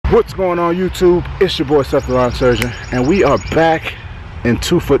What's going on YouTube? It's your boy Seth the Lawn Surgeon, and we are back in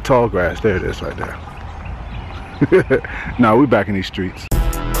 2-foot tall grass. There it is right there. No, we back in these streets.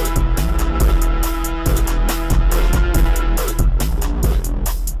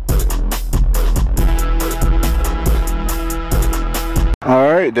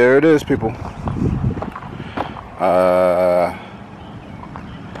 Alright, there it is, people.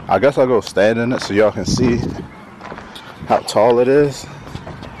 I guess I'll go stand in it so y'all can see how tall it is.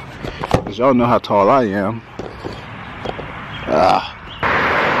 Because y'all know how tall I am.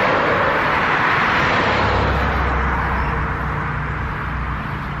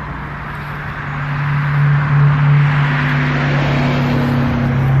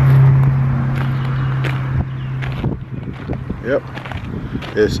 Yep,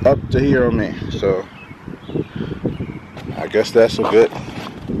 it's up to here on me, so I guess that's a good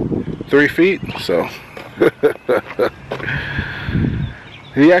 3 feet. So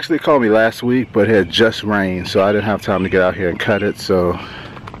he actually called me last week, but it had just rained, so I didn't have time to get out here and cut it. So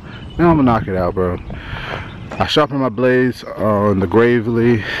now I'm gonna knock it out, bro. I sharpened my blades on the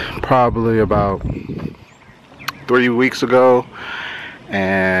Gravely probably about 3 weeks ago,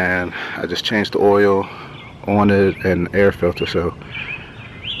 and I just changed the oil on it and air filter, so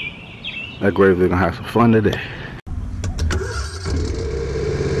that Gravely gonna have some fun today.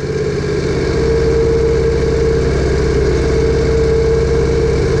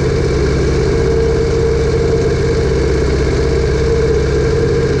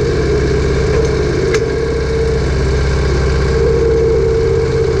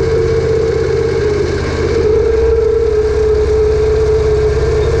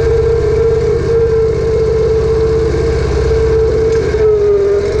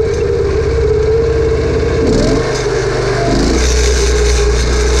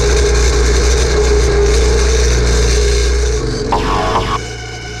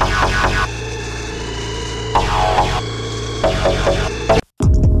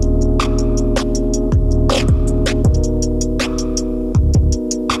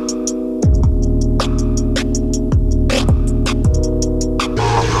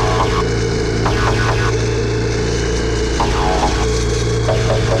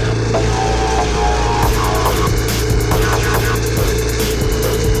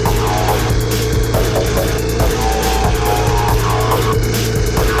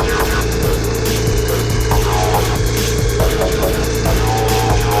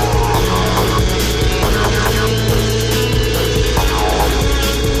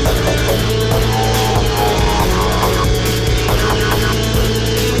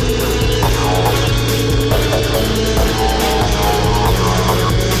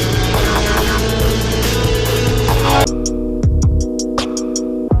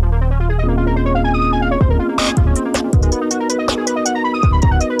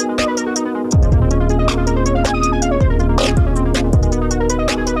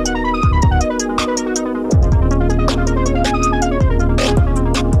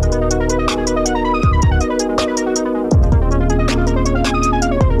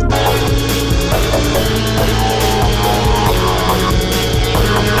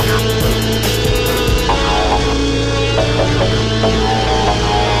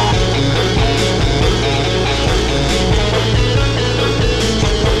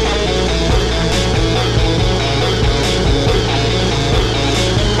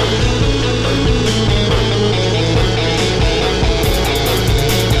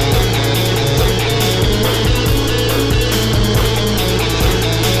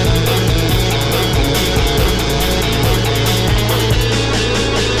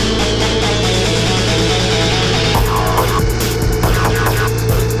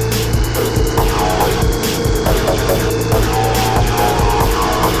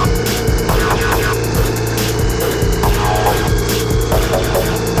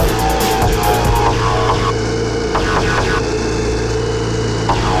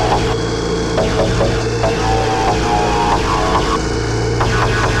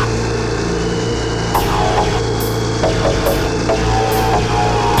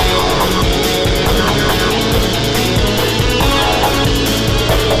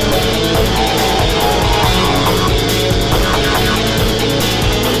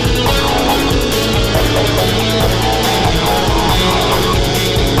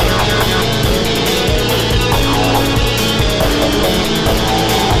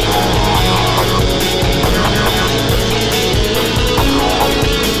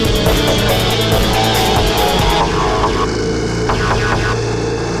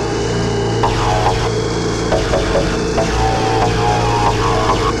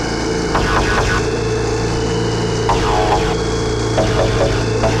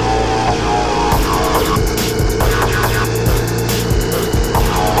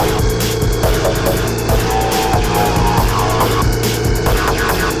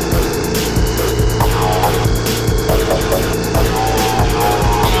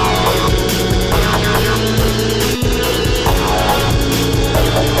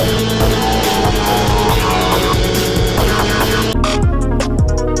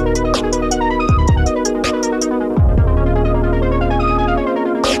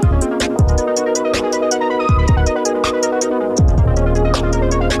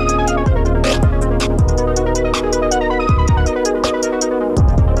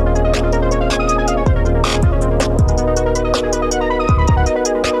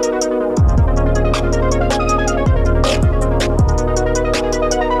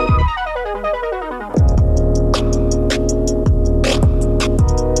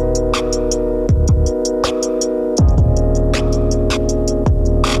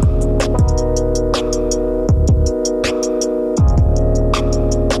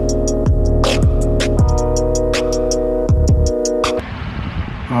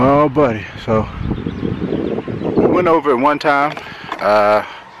 one time.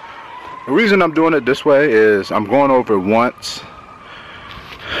 The reason I'm doing it this way is I'm going over it once.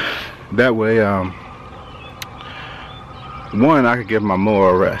 That way, one, I could give my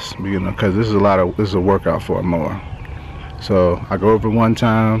mower a rest, you know, because this is a workout for a mower. So I go over one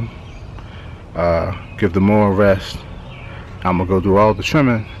time, give the mower a rest. I'm gonna go do all the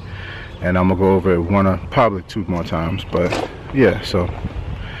trimming, and I'm gonna go over it one or probably two more times. But yeah, so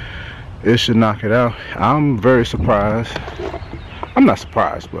it should knock it out. I'm very surprised. I'm not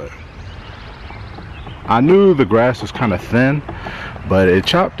surprised, but I knew the grass was kind of thin, but it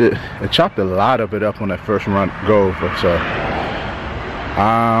chopped a lot of it up on that first run go over. So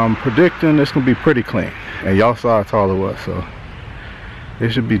I'm predicting it's gonna be pretty clean, and y'all saw how tall it was, so it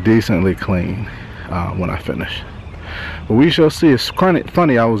should be decently clean when I finish. But we shall see. It's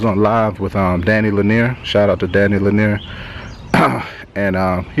funny, I was on live with Danny Lanier. Shout out to Danny Lanier. And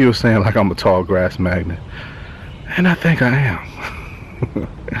he was saying like I'm a tall grass magnet, and I think I am.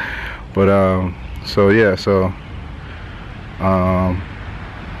 But so yeah, so I'm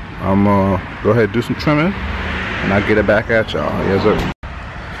gonna go ahead and do some trimming, and I'll get it back at y'all. Yes sir.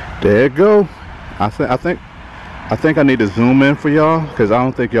 There it go. I think I need to zoom in for y'all, because I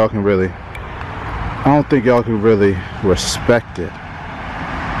don't think y'all can really respect it.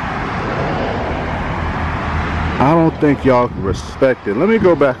 I don't think y'all can respect it. Let me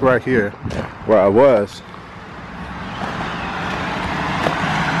go back right here where I was.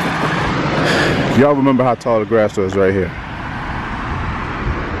 Y'all remember how tall the grass was right here.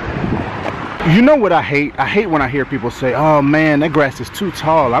 You know what I hate? I hate when I hear people say, oh man, that grass is too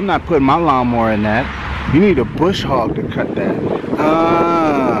tall. I'm not putting my lawnmower in that. You need a bush hog to cut that.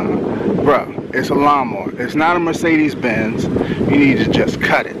 Bruh, it's a lawnmower. It's not a Mercedes Benz. You need to just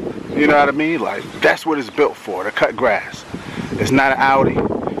cut it. You know what I mean? Like, that's what it's built for, to cut grass. It's not an Audi.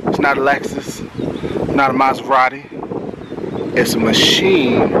 It's not a Lexus. It's not a Maserati. It's a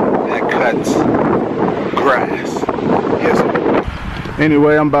machine that cuts grass. Yes, sir.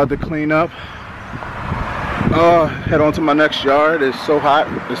 Anyway, I'm about to clean up. Head on to my next yard. It's so hot.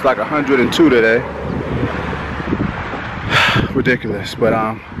 It's like 102 today. Ridiculous. But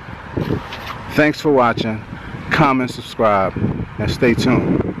thanks for watching. Comment, subscribe, and stay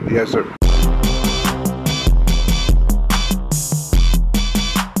tuned. Yes, sir.